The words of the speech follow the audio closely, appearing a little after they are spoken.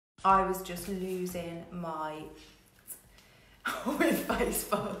I was just losing my with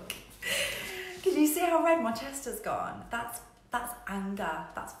Facebook. Can you see how red my chest has gone? That's anger,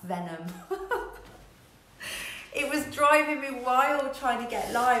 that's venom. It was driving me wild trying to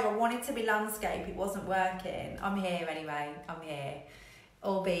get live. I wanted to be landscape, it wasn't working. I'm here anyway, I'm here.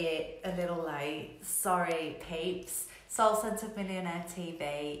 Albeit a little late, sorry peeps. Soul Centre Millionaire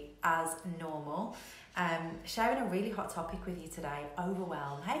TV as normal. Sharing a really hot topic with you today,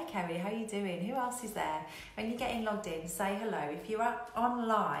 overwhelm. Hey Kerry, how you doing? Who else is there? When you're getting logged in, say hello. If you're on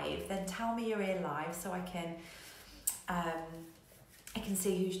live, then tell me you're here live so I can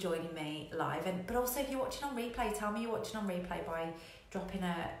see who's joining me live. But also if you're watching on replay, tell me you're watching on replay by dropping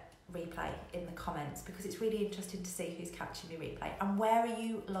a replay in the comments, because it's really interesting to see who's catching me replay and where are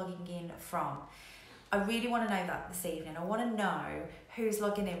you logging in from. I really want to know that this evening. I want to know who's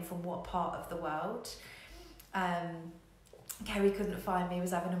logging in from what part of the world. Kerry couldn't find me,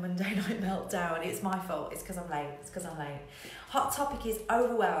 was having a Monday night meltdown. It's my fault, it's because I'm late. Hot topic is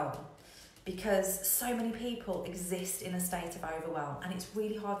overwhelm, because so many people exist in a state of overwhelm and it's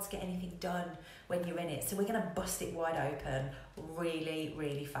really hard to get anything done when you're in it. So we're going to bust it wide open really,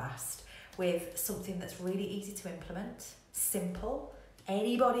 really fast with something that's really easy to implement, simple.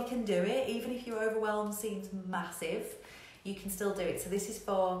 Anybody can do it, even if your overwhelm seems massive, you can still do it. So this is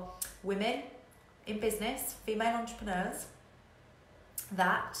for women in business, female entrepreneurs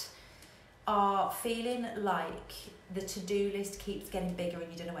that are feeling like the to-do list keeps getting bigger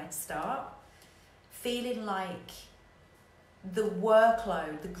and you don't know where to start, feeling like the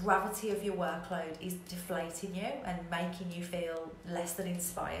workload, the gravity of your workload is deflating you and making you feel less than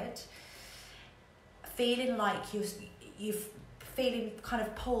inspired, feeling like you're feeling kind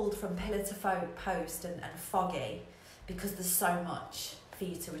of pulled from pillar to post and foggy because there's so much for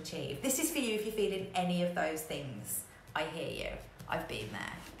you to achieve. This is for you if you're feeling any of those things. I hear you. I've been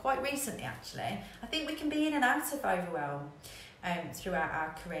there quite recently actually. I think we can be in and out of overwhelm throughout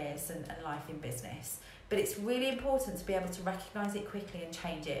our careers and life in business, but it's really important to be able to recognise it quickly and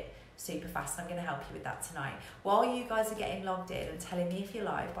change it super fast. I'm going to help you with that tonight. While you guys are getting logged in and telling me if you're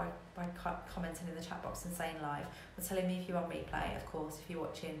live by commenting in the chat box and saying live, or telling me if you're on replay, of course, if you're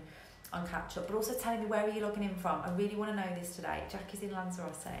watching on catch up, but also telling me where are you logging in from. I really want to know this today. Jack is in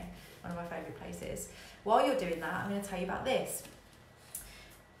Lanzarote, one of my favourite places. While you're doing that, I'm going to tell you about this.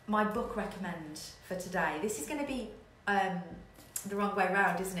 My book recommend for today. This is going to be the wrong way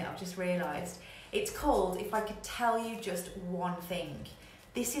around, isn't it? I've just realised. It's called If I Could Tell You Just One Thing.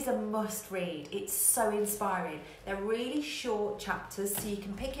 This is a must read. It's so inspiring. They're really short chapters, so you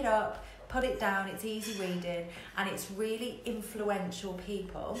can pick it up, put it down, it's easy reading, and it's really influential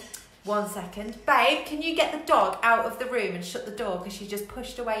people. 1 second. Babe, can you get the dog out of the room and shut the door, because she's just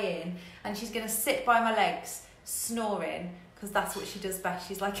pushed her way in and she's going to sit by my legs snoring, because that's what she does best.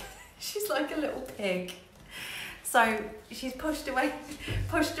 She's like a little pig. So she's pushed her way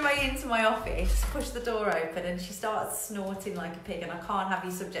into my office, pushed the door open, and she starts snorting like a pig, and I can't have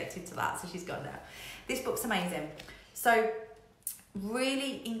you subjected to that, so she's gone now. This book's amazing. So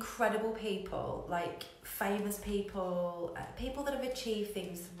really incredible people, like famous people, people that have achieved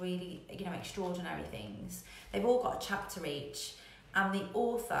things, really, extraordinary things. They've all got a chapter each, and the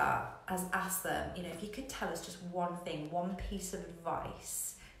author has asked them, if you could tell us just one thing, one piece of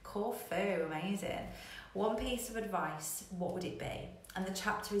advice. Corfu, amazing. One piece of advice, what would it be? And the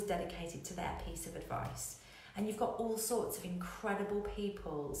chapter is dedicated to their piece of advice. And you've got all sorts of incredible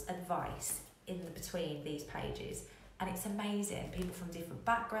people's advice in between these pages. And it's amazing. People from different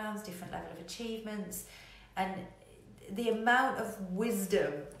backgrounds, different level of achievements. And the amount of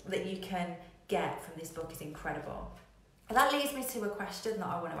wisdom that you can get from this book is incredible. And that leads me to a question that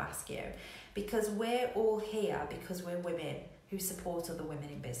I want to ask you. Because we're all here because we're women who support other women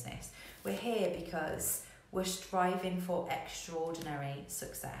in business. We're here because we're striving for extraordinary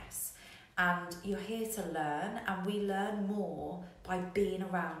success. And you're here to learn, and we learn more by being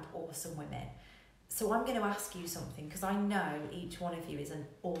around awesome women. So I'm going to ask you something, because I know each one of you is an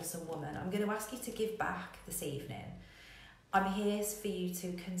awesome woman. I'm going to ask you to give back this evening. I'm here for you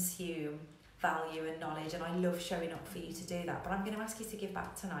to consume value and knowledge, and I love showing up for you to do that. But I'm going to ask you to give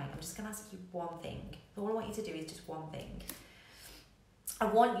back tonight. I'm just going to ask you one thing. All I want you to do is just one thing. I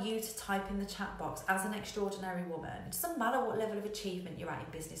want you to type in the chat box, as an extraordinary woman. It doesn't matter what level of achievement you're at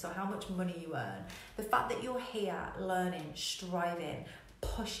in business or how much money you earn. The fact that you're here learning, striving,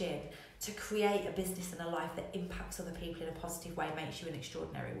 pushing to create a business and a life that impacts other people in a positive way makes you an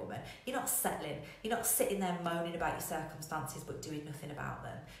extraordinary woman. You're not settling. You're not sitting there moaning about your circumstances but doing nothing about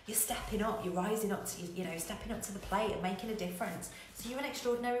them. You're stepping up. You're rising up to, stepping up to the plate and making a difference. So you're an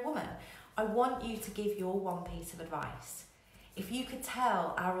extraordinary woman. I want you to give your one piece of advice. if you could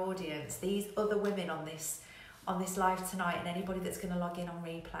tell our audience, these other women on this live tonight, and anybody that's going to log in on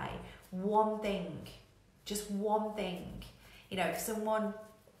replay, one thing, just one thing, you know, if someone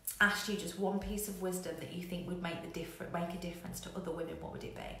asked you just one piece of wisdom that you think would make a difference to other women, what would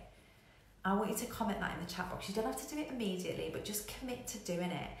it be? I want you to comment that in the chat box. You don't have to do it immediately, but just commit to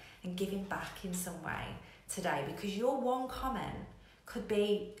doing it and giving back in some way today, because your one comment could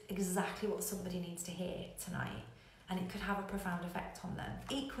be exactly what somebody needs to hear tonight, and it could have a profound effect on them.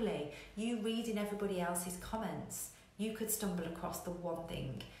 Equally, you reading everybody else's comments, you could stumble across the one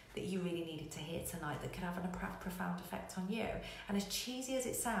thing that you really needed to hear tonight that could have a profound effect on you. And as cheesy as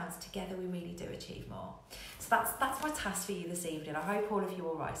it sounds, together we really do achieve more. So that's my task for you this evening. I hope all of you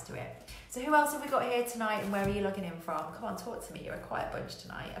will rise to it. So who else have we got here tonight, and where are you logging in from? Come on, talk to me. You're a quiet bunch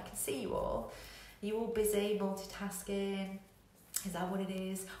tonight. I can see you all. Are you all busy, multitasking? Is that what it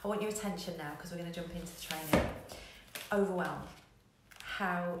is? I want your attention now, because we're going to jump into the training. Overwhelm.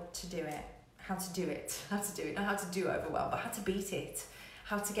 How to do it. How to do it. Not how to do overwhelm, but how to beat it.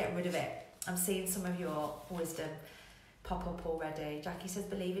 How to get rid of it. I'm seeing some of your wisdom pop up already. Jackie says,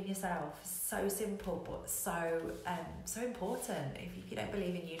 believe in yourself. So simple, but so important. If you don't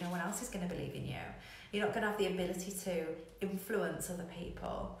believe in you, no one else is going to believe in you. You're not going to have the ability to influence other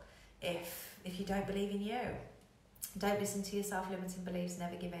people if you don't believe in you. Don't listen to your self-limiting beliefs.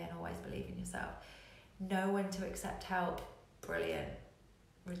 Never give in. Always believe in yourself. Know when to accept help. Brilliant.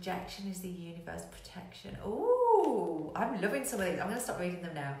 Rejection is the universe protection. Ooh, I'm loving some of these. I'm going to stop reading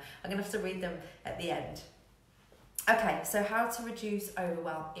them now. I'm going to have to read them at the end. Okay, so how to reduce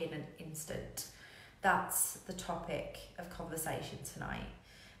overwhelm in an instant. That's the topic of conversation tonight.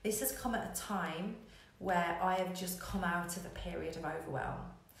 This has come at a time where I have just come out of a period of overwhelm.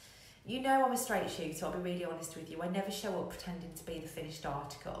 You know I'm a straight shooter, I'll be really honest with you. I never show up pretending to be the finished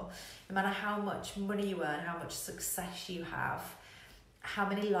article. No matter how much money you earn, how much success you have, how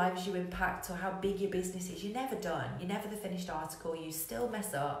many lives you impact, or how big your business is, you're never done. You're never the finished article. You still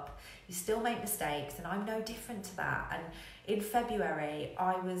mess up, you still make mistakes, and I'm no different to that. And in February,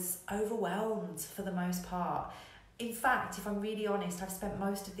 I was overwhelmed for the most part. In fact, if I'm really honest, I've spent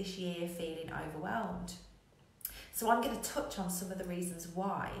most of this year feeling overwhelmed. So I'm going to touch on some of the reasons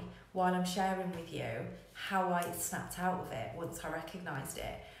why, while I'm sharing with you how I snapped out of it once I recognised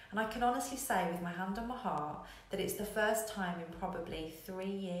it. And I can honestly say, with my hand on my heart, that it's the first time in probably 3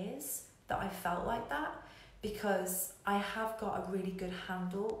 years that I felt like that, because I have got a really good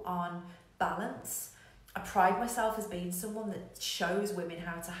handle on balance. I pride myself as being someone that shows women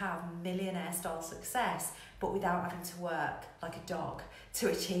how to have millionaire style success, but without having to work like a dog to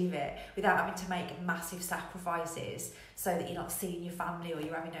achieve it, without having to make massive sacrifices so that you're not seeing your family or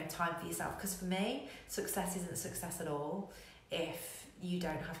you're having no time for yourself. Because for me, success isn't success at all if you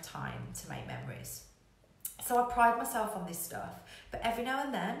don't have time to make memories. So I pride myself on this stuff, but every now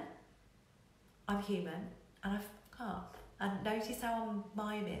and then I'm human and I fuck up. And notice how I'm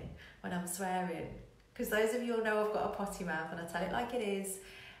miming when I'm swearing, because those of you all know I've got a potty mouth and I tell it like it is.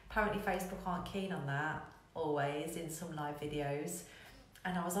 Apparently Facebook aren't keen on that always in some live videos,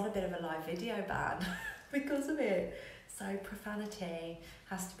 and I was on a bit of a live video ban because of it. So profanity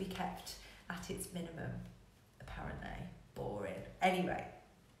has to be kept at its minimum, apparently. Boring. Anyway,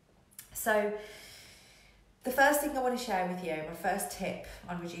 so the first thing I want to share with you, my first tip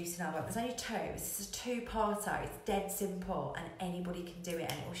on reducing overwhelm, there's only two. This is a two-parter. It's dead simple and anybody can do it,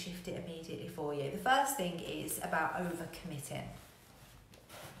 and it will shift it immediately for you. The first thing is about overcommitting.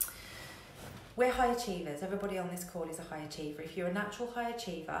 We're high achievers. Everybody on this call is a high achiever. If you're a natural high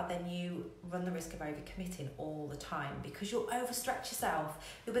achiever, then you run the risk of overcommitting all the time, because you'll overstretch yourself.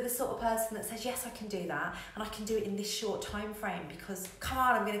 You'll be the sort of person that says, yes, I can do that, and I can do it in this short time frame because, come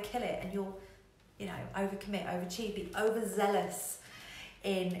on, I'm going to kill it. And you'll, overcommit, overachieve, be overzealous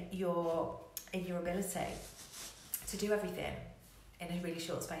in your ability to do everything in a really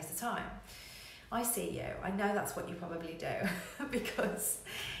short space of time. I see you. I know that's what you probably do because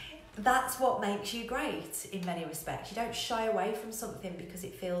that's what makes you great in many respects. You don't shy away from something because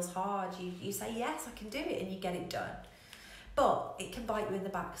it feels hard. You say, yes, I can do it, and you get it done. But it can bite you in the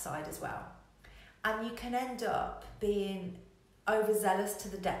backside as well. And you can end up being overzealous to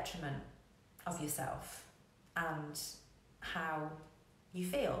the detriment of yourself and how you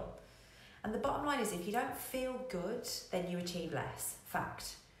feel. And the bottom line is, if you don't feel good, then you achieve less.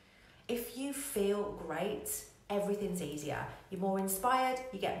 Fact. If you feel great, everything's easier. You're more inspired,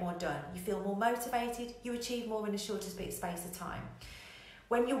 you get more done. You feel more motivated, you achieve more in a shorter space of time.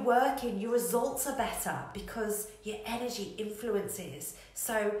 When you're working, your results are better because your energy influences.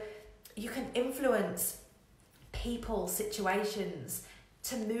 So you can influence people, situations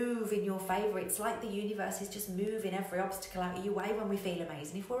to move in your favour. It's like the universe is just moving every obstacle out of your way when we feel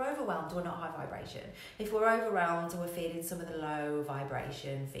amazing. If we're overwhelmed, we're not high vibration. If we're overwhelmed, we're feeling some of the low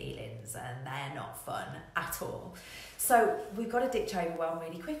vibration feelings, and they're not fun at all. So we've got to ditch overwhelm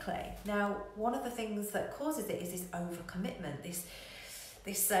really quickly. Now, one of the things that causes it is this overcommitment, this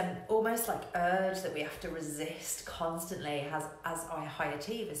almost like urge that we have to resist constantly as our high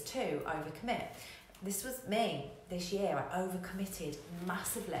achievers to overcommit. This was me this year. I overcommitted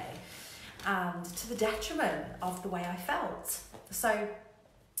massively, and to the detriment of the way I felt. So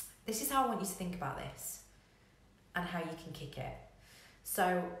this is how I want you to think about this and how you can kick it.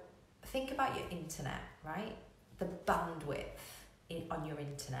 So think about your internet, right? The bandwidth on your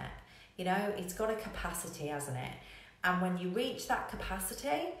internet. You know, it's got a capacity, hasn't it? And when you reach that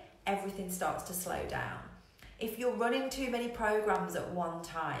capacity, everything starts to slow down. If you're running too many programs at one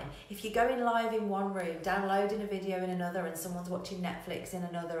time, if you're going live in one room, downloading a video in another, and someone's watching Netflix in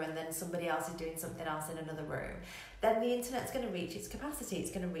another, and then somebody else is doing something else in another room, then the internet's going to reach its capacity,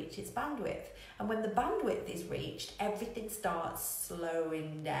 it's going to reach its bandwidth. And when the bandwidth is reached, everything starts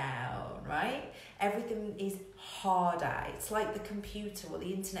slowing down, right? Everything is harder. It's like the computer or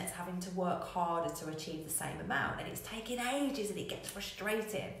the internet's having to work harder to achieve the same amount, and it's taking ages and it gets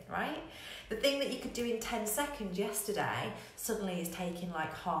frustrating, right? The thing that you could do in 10 seconds yesterday suddenly is taking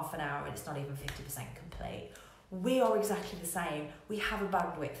like half an hour, and it's not even 50% complete. We are exactly the same. We have a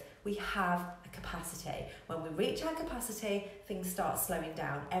bandwidth. We have a capacity. When we reach our capacity, things start slowing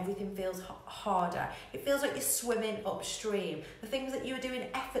down. Everything feels harder. It feels like you're swimming upstream. The things that you were doing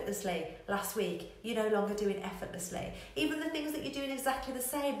effortlessly last week, you're no longer doing effortlessly. Even the things that you're doing exactly the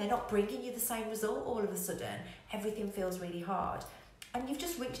same, they're not bringing you the same result all of a sudden. Everything feels really hard. And you've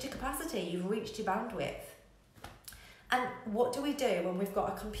just reached a capacity. You've reached your bandwidth. And what do we do when we've got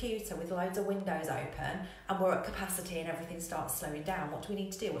a computer with loads of windows open and we're at capacity and everything starts slowing down? What do we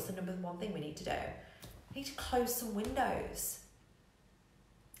need to do? What's the number one thing we need to do? We need to close some windows.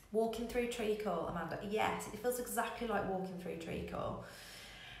 Walking through treacle, Amanda. Yes, it feels exactly like walking through treacle.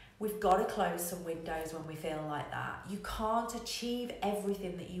 We've got to close some windows when we feel like that. You can't achieve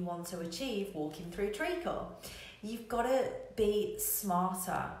everything that you want to achieve walking through treacle. You've got to be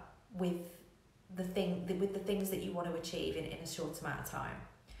smarter with the things that you want to achieve in a short amount of time.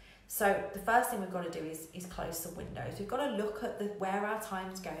 So the first thing we've got to do is close some windows. We've got to look at where our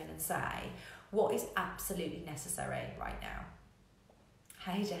time's going and say, what is absolutely necessary right now?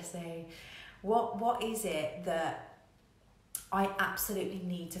 Hey Jessie, what is it that I absolutely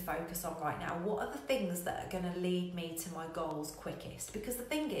need to focus on right now? What are the things that are going to lead me to my goals quickest? Because the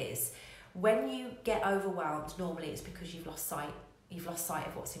thing is, when you get overwhelmed, normally it's because you've lost sight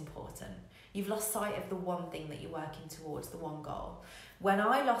of what's important. You've lost sight of the one thing that you're working towards, the one goal. When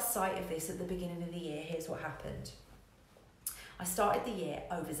I lost sight of this at the beginning of the year, here's what happened. I started the year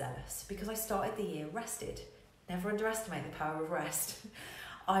overzealous because I started the year rested. Never underestimate the power of rest.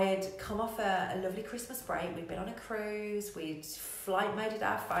 I had come off a lovely Christmas break. We'd been on a cruise. We'd flight moded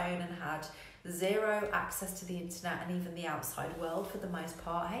our phone and had zero access to the internet and even the outside world for the most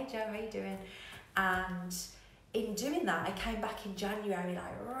part. Hey Joe, how you doing? And in doing that, I came back in January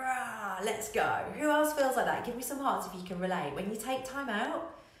like, rah, let's go. Who else feels like that? Give me some hearts if you can relate. When you take time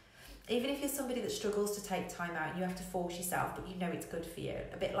out, even if you're somebody that struggles to take time out, you have to force yourself, but you know it's good for you.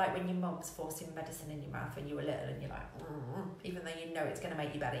 A bit like when your mum's forcing medicine in your mouth when you were little and you're like, even though you know it's going to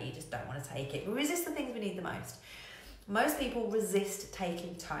make you better, you just don't want to take it. We resist the things we need the most. Most people resist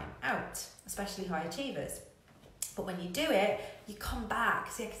taking time out, especially high achievers. But when you do it, you come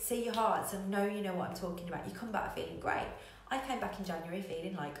back. See, I can see your hearts and know you know what I'm talking about. You come back feeling great. I came back in January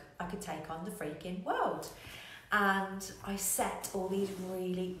feeling like I could take on the freaking world. And I set all these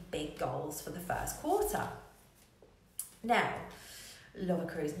really big goals for the first quarter. Now, love a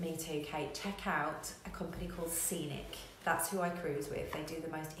cruise. Me too, Kate. Check out a company called Scenic. That's who I cruise with. They do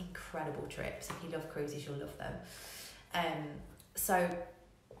the most incredible trips. If you love cruises, you'll love them. So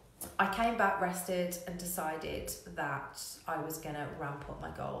I came back rested and decided that I was going to ramp up my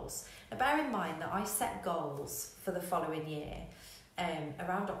goals. Now bear in mind that I set goals for the following year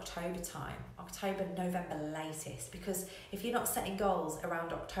around October time, October, November latest, because if you're not setting goals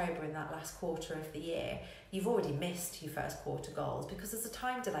around October in that last quarter of the year, you've already missed your first quarter goals because there's a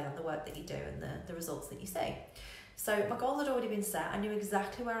time delay on the work that you do and the results that you see. So my goals had already been set. I knew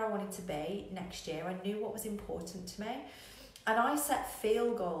exactly where I wanted to be next year. I knew what was important to me. And I set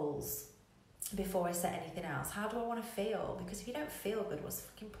feel goals before I set anything else. How do I want to feel? Because if you don't feel good, what's the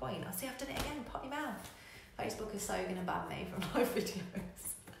fucking point? I see, I've done it again. Pot your mouth. Facebook is so going to ban me from my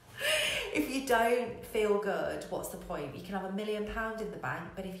videos. If you don't feel good, what's the point? You can have £1 million in the bank,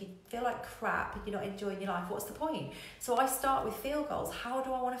 but if you feel like crap and you're not enjoying your life, what's the point? So I start with feel goals. How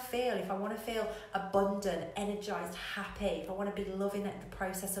do I want to feel? If I want to feel abundant, energized, happy, if I want to be loving at the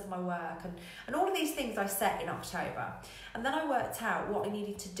process of my work, and all of these things I set in October. And then I worked out what I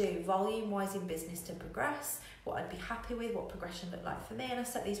needed to do volume-wise in business to progress, what I'd be happy with, what progression looked like for me, and I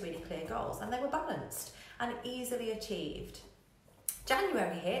set these really clear goals, and they were balanced and easily achieved.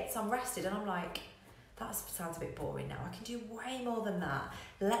 January hits, I'm rested, and I'm like, that sounds a bit boring now. I can do way more than that.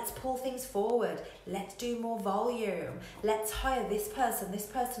 Let's pull things forward. Let's do more volume. Let's hire this person,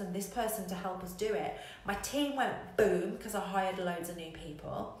 and this person to help us do it. My team went boom because I hired loads of new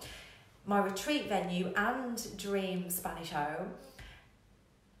people. My retreat venue and dream Spanish home,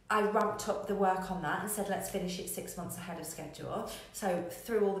 I ramped up the work on that and said, let's finish it 6 months ahead of schedule. So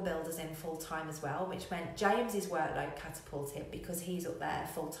threw all the builders in full time as well, which meant James's workload catapulted because he's up there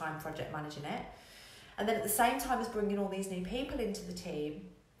full time project managing it. And then at the same time as bringing all these new people into the team,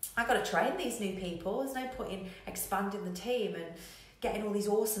 I got to train these new people. There's no point in expanding the team and getting all these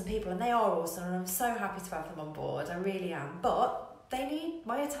awesome people, and they are awesome, and I'm so happy to have them on board. I really am. But they need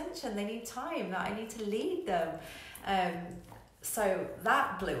my attention. They need time. That I need to lead them. So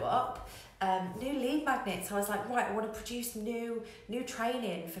that blew up. New lead magnets. I was like, right, I want to produce new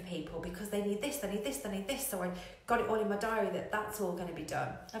training for people because they need this, they need this, they need this. So I got it all in my diary that's all going to be done.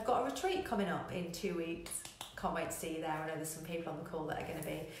 I've got a retreat coming up in 2 weeks. Can't wait to see you there. I know there's some people on the call that are going to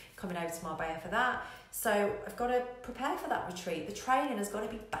be coming over to Marbella for that. So I've got to prepare for that retreat. The training has got to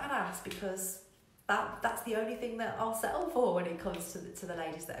be badass because that's the only thing that I'll settle for when it comes to the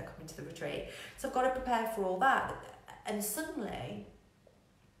ladies that are coming to the retreat. So I've got to prepare for all that. And suddenly,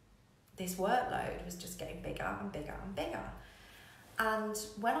 this workload was just getting bigger and bigger and bigger. And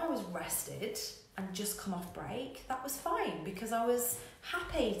when I was rested and just come off break, that was fine because I was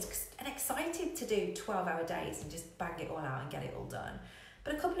happy and excited to do 12-hour days and just bang it all out and get it all done.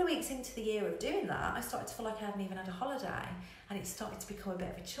 But a couple of weeks into the year of doing that, I started to feel like I hadn't even had a holiday, and it started to become a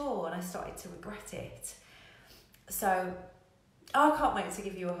bit of a chore, and I started to regret it. So I can't wait to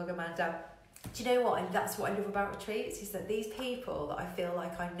give you a hug, Amanda. Do you know what? And that's what I love about retreats, is that these people that I feel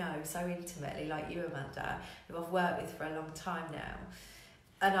like I know so intimately, like you, Amanda, who I've worked with for a long time now,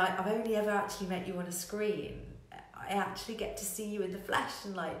 and I've only ever actually met you on a screen. I actually get to see you in the flesh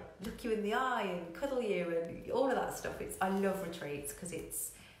and like look you in the eye and cuddle you and all of that stuff. I love retreats because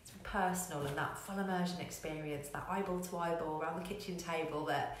it's personal, and that full immersion experience, that eyeball to eyeball around the kitchen table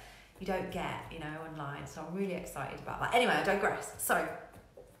that you don't get, online. So I'm really excited about that. Anyway, I digress. So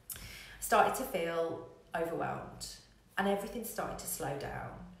started to feel overwhelmed and everything started to slow down,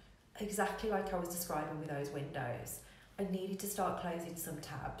 exactly like I was describing with those windows. I needed to start closing some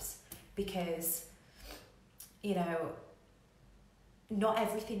tabs because, not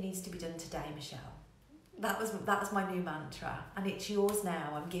everything needs to be done today, Michelle. That was my new mantra, and it's yours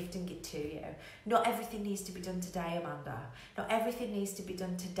now. I'm gifting it to you. Not everything needs to be done today, Amanda. Not everything needs to be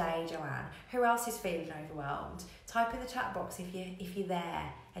done today, Joanne. Who else is feeling overwhelmed? Type in the chat box if you're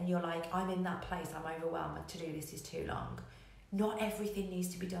there and you're like, I'm in that place, I'm overwhelmed, to do this is too long. Not everything needs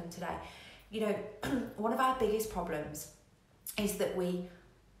to be done today. One of our biggest problems is that we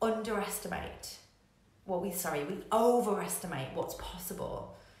overestimate what's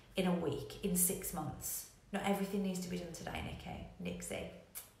possible in a week, in 6 months. Not everything needs to be done today, Nixie.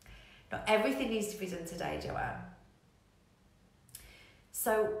 Not everything needs to be done today, Joanne.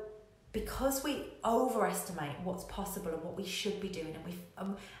 So because we overestimate what's possible and what we should be doing,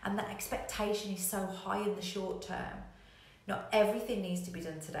 and that expectation is so high in the short term, not everything needs to be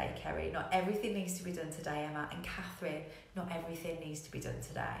done today, Kerry. Not everything needs to be done today, Emma. And Catherine, not everything needs to be done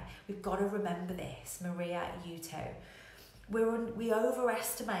today. We've got to remember this. Maria, you too. We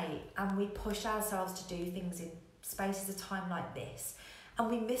overestimate and we push ourselves to do things in spaces of time like this. And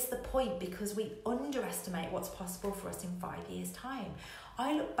we miss the point because we underestimate what's possible for us in 5 years' time.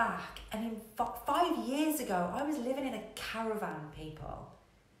 I look back and in 5 years ago, I was living in a caravan, people.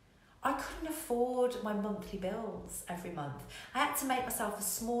 I couldn't afford my monthly bills every month. I had to make myself as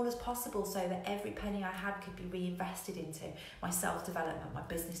small as possible so that every penny I had could be reinvested into my self-development, my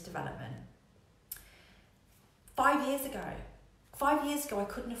business development. 5 years ago, I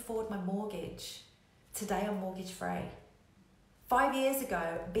couldn't afford my mortgage. Today I'm mortgage free. 5 years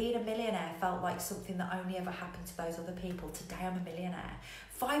ago, being a millionaire felt like something that only ever happened to those other people. Today I'm a millionaire.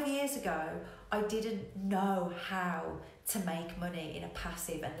 5 years ago, I didn't know how to make money in a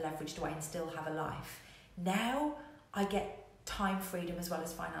passive and leveraged way and still have a life. Now I get time freedom as well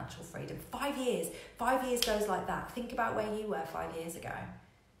as financial freedom. 5 years goes like that. Think about where you were 5 years ago.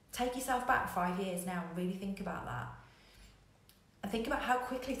 Take yourself back 5 years now and really think about that. And think about how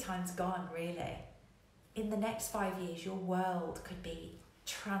quickly time's gone, really. In the next 5 years, your world could be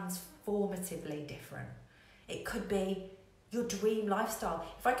transformatively different. It could be your dream lifestyle.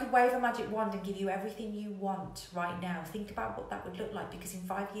 If I could wave a magic wand and give you everything you want right now, think about what that would look like, because in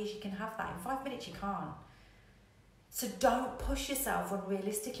 5 years you can have that. In 5 minutes you can't. So don't push yourself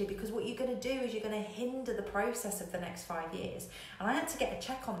unrealistically, because what you're going to do is you're going to hinder the process of the next 5 years. And I had to get a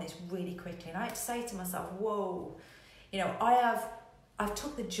check on this really quickly, and I had to say to myself, whoa, you know, I've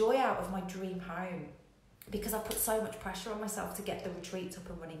took the joy out of my dream home, because I put so much pressure on myself to get the retreats up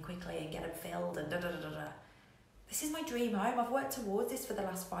and running quickly and get them filled and da-da-da-da-da. This is my dream home. I've worked towards this for the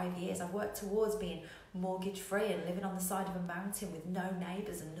last 5 years. I've worked towards being mortgage free and living on the side of a mountain with no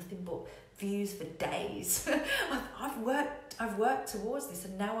neighbours and nothing but views for days. I've worked towards this,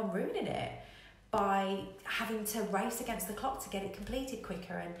 and now I'm ruining it by having to race against the clock to get it completed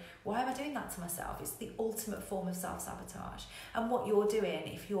quicker. And why am I doing that to myself? It's the ultimate form of self-sabotage. And what you're doing,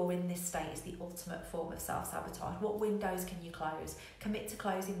 if you're in this state, is the ultimate form of self-sabotage. What windows can you close? Commit to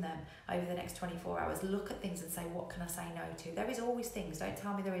closing them over the next 24 hours. Look at things and say, what can I say no to? There is always things, don't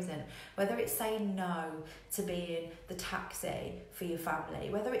tell me there isn't. Whether it's saying no to being the taxi for your family,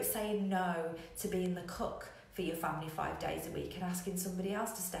 whether it's saying no to being the cook for your family 5 days a week and asking somebody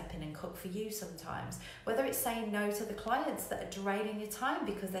else to step in and cook for you sometimes, whether it's saying no to the clients that are draining your time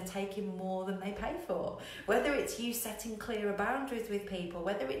because they're taking more than they pay for, whether it's you setting clearer boundaries with people,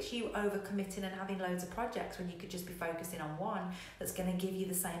 whether it's you overcommitting and having loads of projects when you could just be focusing on one that's going to give you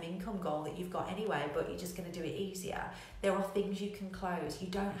the same income goal that you've got anyway, but you're just going to do it easier. There are things you can close. You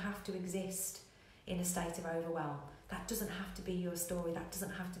don't have to exist in a state of overwhelm. That doesn't have to be your story. That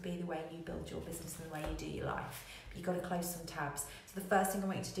doesn't have to be the way you build your business and the way you do your life. But you've got to close some tabs. So the first thing I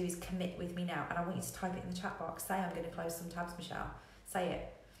want you to do is commit with me now. And I want you to type it in the chat box. Say, I'm going to close some tabs, Michelle. Say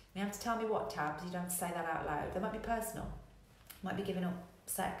it. You have to tell me what tabs. You don't have to say that out loud. They might be personal. You might be giving up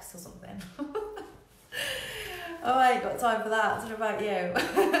sex or something. Oh, I ain't got time for that. It's not about you.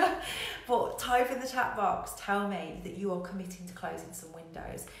 But type in the chat box, tell me that you are committing to closing some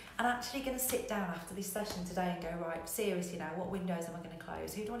windows. And actually going to sit down after this session today and go, right, seriously now, what windows am I going to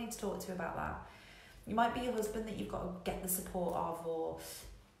close? Who do I need to talk to about that? It might be your husband that you've got to get the support of, or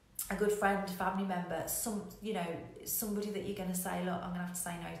a good friend, family member, somebody that you're going to say, look, I'm going to have to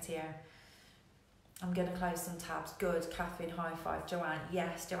say no to you. I'm going to close some tabs. Good, Catherine, high five. Joanne,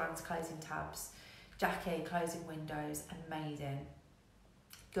 yes, Joanne's closing tabs. Jackie, closing windows, amazing.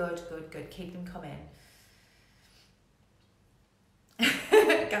 Good, good, good. Keep them coming.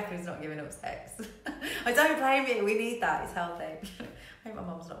 Catherine's not giving up sex. I don't blame you. We need that. It's healthy. I hope my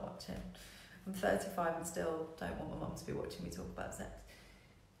mum's not watching. I'm 35 and still don't want my mum to be watching me talk about sex.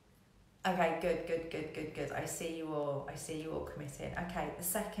 Okay, good. I see you all committing. Okay, the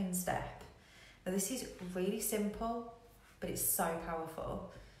second step. Now this is really simple, but it's so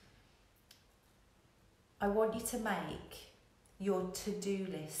powerful. I want you to make your to-do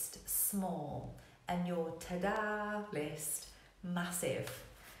list small and your ta-da list massive.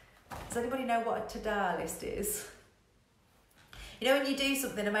 Does anybody know what a ta-da list is? You know when you do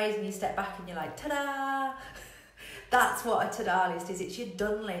something amazing, you step back and you're like, ta-da! That's what a ta-da list is. It's your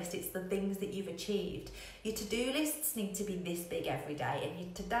done list. It's the things that you've achieved. Your to-do lists need to be this big every day, and your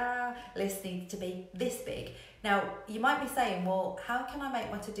ta-da list needs to be this big. Now, you might be saying, well, how can I make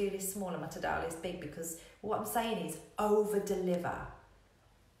my to-do list small and my ta-da list big? Because what I'm saying is over-deliver,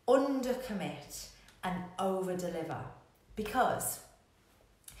 under-commit, and over-deliver. Because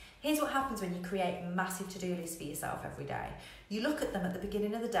here's what happens when you create massive to-do lists for yourself every day. You look at them at the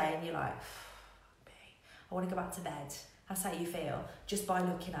beginning of the day and you're like, I want to go back to bed. That's how you feel just by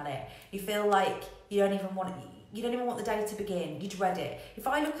looking at it. You feel like you don't even want the day to begin. You dread it. If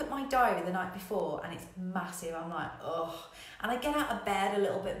I look at my diary the night before and it's massive, I'm like, ugh. And I get out of bed a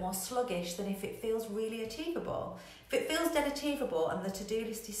little bit more sluggish than if it feels really achievable. If it feels dead achievable and the to-do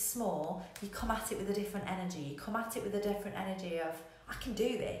list is small, you come at it with a different energy. You come at it with a different energy of, I can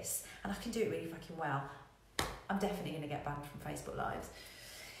do this and I can do it really fucking well. I'm definitely going to get banned from Facebook Lives.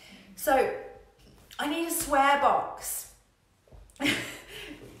 So I need a swear box.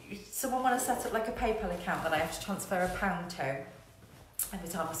 Someone want to set up like a PayPal account that I have to transfer £1 to every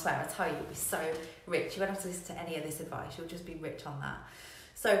time I swear. I tell you, you'll be so rich. You won't have to listen to any of this advice. You'll just be rich on that.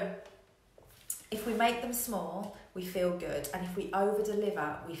 So if we make them small, we feel good. And if we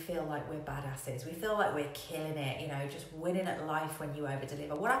over-deliver, we feel like we're badasses. We feel like we're killing it, just winning at life when you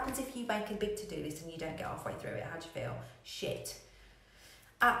over-deliver. What happens if you make a big to-do list and you don't get halfway through it? How do you feel? Shit.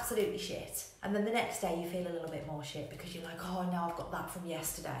 Absolutely shit. And then the next day you feel a little bit more shit because you're like, oh, now I've got that from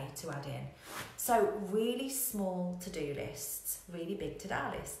yesterday to add in. So really small to-do lists, really big to-do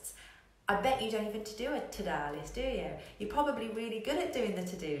lists. I bet you don't even do a to-do list, do you? You're probably really good at doing the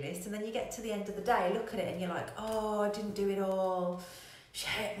to-do list, and then you get to the end of the day, look at it, and you're like, oh, I didn't do it all.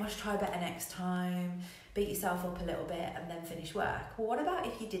 Shit, must try better next time. Beat yourself up a little bit and then finish work. Well, what about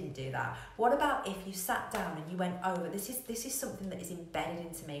if you didn't do that? What about if you sat down and you went over, this is something that is embedded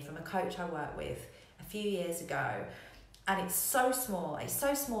into me from a coach I worked with a few years ago, and it's so small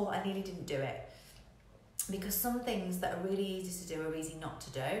that I nearly didn't do it. Because some things that are really easy to do are easy not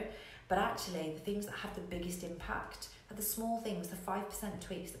to do, but actually the things that have the biggest impact are the small things, the 5%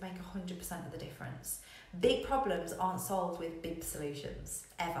 tweaks that make 100% of the difference. Big problems aren't solved with big solutions,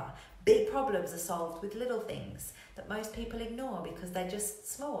 ever. Big problems are solved with little things that most people ignore because they're just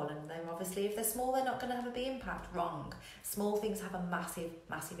small, and they're obviously, if they're small, they're not going to have a big impact. Wrong. Small things have a massive,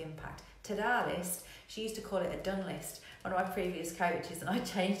 massive impact. To-do list, she used to call it a done list, one of my previous coaches, and I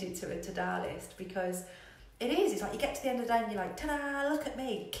changed it to a to-do list because it is. It's like you get to the end of the day and you're like, ta-da, look at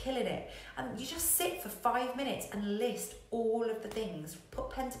me, killing it. And you just sit for 5 minutes and list all of the things.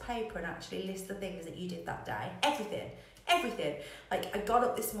 Put pen to paper and actually list the things that you did that day. Everything. Like, I got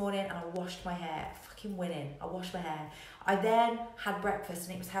up this morning and I washed my hair. Fucking winning. I washed my hair. I then had breakfast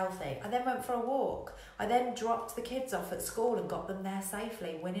and it was healthy. I then went for a walk. I then dropped the kids off at school and got them there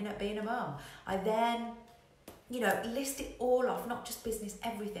safely. Winning at being a mum. I then, list it all off, not just business,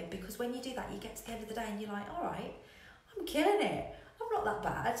 everything. Because when you do that, you get to the end of the day and you're like, all right, I'm killing it. I'm not that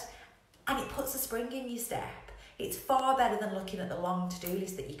bad. And it puts a spring in your step. It's far better than looking at the long to-do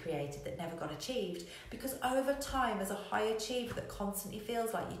list that you created that never got achieved. Because over time, as a high achiever that constantly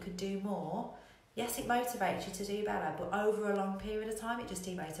feels like you could do more, yes, it motivates you to do better, but over a long period of time, it just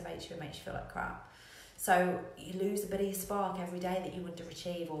demotivates you and makes you feel like crap. So you lose a bit of your spark every day that you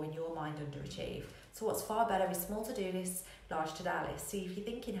underachieve, or in your mind underachieve. So what's far better is small to-do lists, large to-do lists. So if you're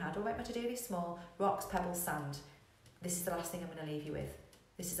thinking, how do I make my to-do list small? Rocks, pebbles, sand. This is the last thing I'm going to leave you with.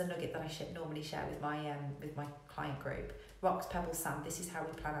 This is a nugget that I normally share with my client group. Rocks, pebbles, sand. This is how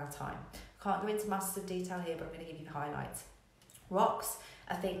we plan our time. Can't go into masses of detail here, but I'm going to give you the highlights. Rocks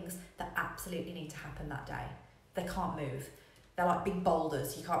are things that absolutely need to happen that day. They can't move. They're like big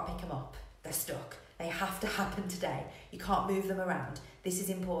boulders. You can't pick them up. They're stuck. They have to happen today. You can't move them around. This is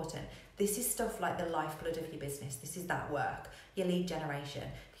important. This is stuff like the lifeblood of your business. This is that work, your lead generation.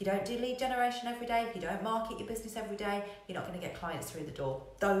 If you don't do lead generation every day, if you don't market your business every day, you're not going to get clients through the door.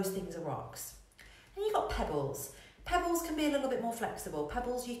 Those things are rocks. And you've got pebbles. Pebbles can be a little bit more flexible.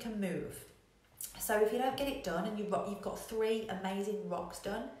 Pebbles you can move. So if you don't get it done and you've got 3 amazing rocks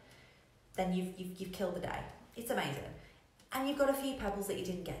done, then you've killed the day. It's amazing. And you've got a few pebbles that you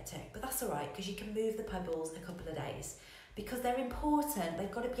didn't get to, but that's all right because you can move the pebbles a couple of days because they're important. They've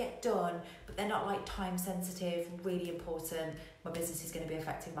got to get done, but they're not like time sensitive, really important. My business is going to be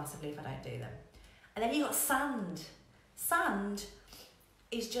affected massively if I don't do them. And then you've got sand. Sand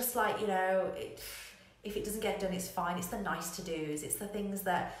is just like, if it doesn't get done, it's fine. It's the nice to-dos. It's the things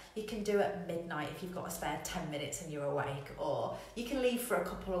that you can do at midnight if you've got a spare 10 minutes and you're awake, or you can leave for a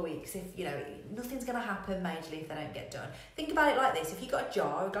couple of weeks if, nothing's going to happen majorly if they don't get done. Think about it like this. If you've got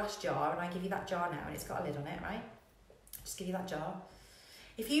a glass jar, and I give you that jar now and it's got a lid on it, right? Just give you that jar.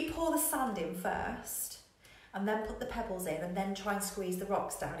 If you pour the sand in first and then put the pebbles in and then try and squeeze the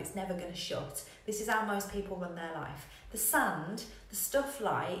rocks down, it's never going to shut. This is how most people run their life. The sand, the stuff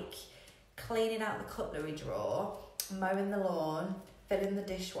like cleaning out the cutlery drawer, mowing the lawn, filling the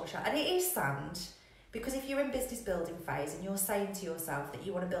dishwasher, and it is sand, because if you're in business building phase and you're saying to yourself that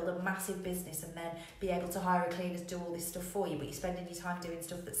you want to build a massive business and then be able to hire a cleaner to do all this stuff for you, but you're spending your time doing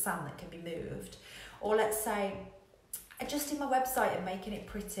stuff that's sand that can be moved, or let's say adjusting my website and making it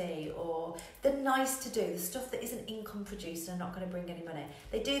pretty, or the nice to do, the stuff that isn't income producing and not going to bring any money,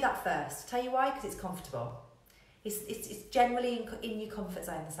 they do that first. Tell you why? Because it's comfortable. It's generally in your comfort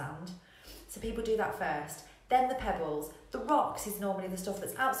zone, the sand. So people do that first. Then the pebbles. The rocks is normally the stuff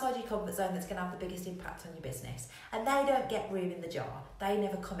that's outside your comfort zone that's going to have the biggest impact on your business. And they don't get room in the jar. They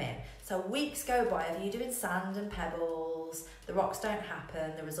never come in. So weeks go by of you doing sand and pebbles. The rocks don't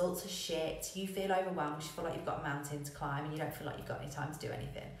happen. The results are shit. You feel overwhelmed. You feel like you've got a mountain to climb and you don't feel like you've got any time to do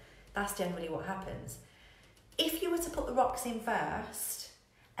anything. That's generally what happens. If you were to put the rocks in first,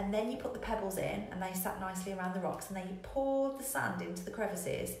 and then you put the pebbles in and they sat nicely around the rocks, and then you poured the sand into the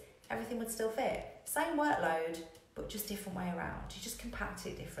crevices, everything would still fit. Same workload, but just different way around. You just compact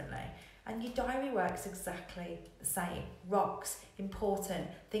it differently. And your diary works exactly the same. Rocks, important,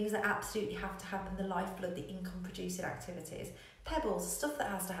 things that absolutely have to happen, the lifeblood, the income producing activities. Pebbles, stuff that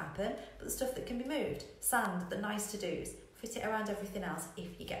has to happen, but the stuff that can be moved. Sand, the nice to-dos. Fit it around everything else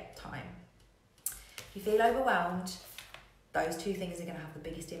if you get time. If you feel overwhelmed, those 2 things are going to have the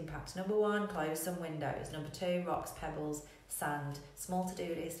biggest impact. Number 1, close some windows. Number 2, rocks, pebbles, sand. Small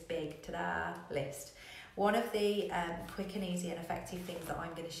to-do list, big ta-da list. One of the quick and easy and effective things that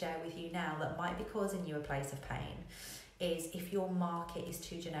I'm going to share with you now that might be causing you a place of pain is if your market is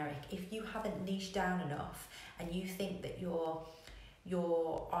too generic. If you haven't niched down enough and you think that your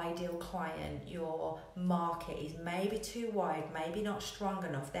ideal client, your market is maybe too wide, maybe not strong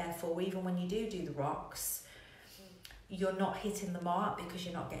enough, therefore even when you do the rocks, you're not hitting the mark because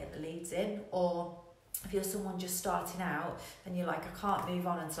you're not getting the leads in. Or if you're someone just starting out and you're like, I can't move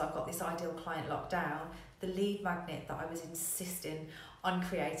on until I've got this ideal client locked down, the lead magnet that I was insisting on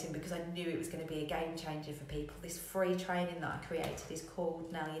creating because I knew it was going to be a game changer for people, this free training that I created is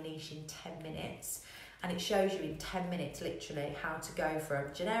called Nail Your Niche in 10 minutes. And it shows you in 10 minutes literally how to go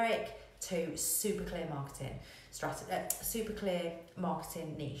from generic to super clear marketing strategy, super clear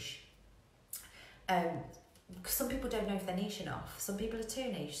marketing niche. Some people don't know if they're niche enough. Some people are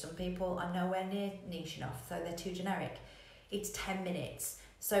too niche. Some people are nowhere near niche enough, so they're too generic. It's 10 minutes.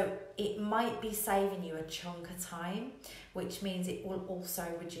 So it might be saving you a chunk of time, which means it will also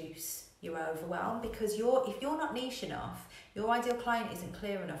reduce your overwhelm, because if you're not niche enough, your ideal client isn't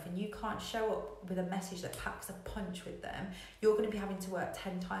clear enough and you can't show up with a message that packs a punch with them, you're going to be having to work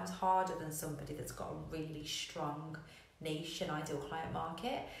 10 times harder than somebody that's got a really strong niche and ideal client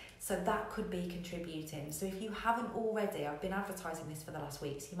market. So that could be contributing. So if you haven't already, I've been advertising this for the last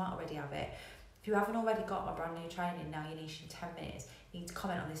week, so you might already have it. If you haven't already got my brand new training, Nail Your Niche in 10 minutes, you need to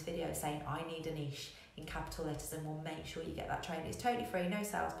comment on this video saying, I need a niche, in capital letters, and we'll make sure you get that training. It's totally free, no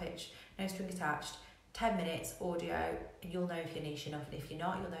sales pitch, no string attached, 10 minutes, audio, and you'll know if you're niche enough, and if you're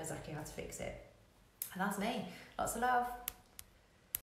not, you'll know exactly how to fix it. And that's me. Lots of love.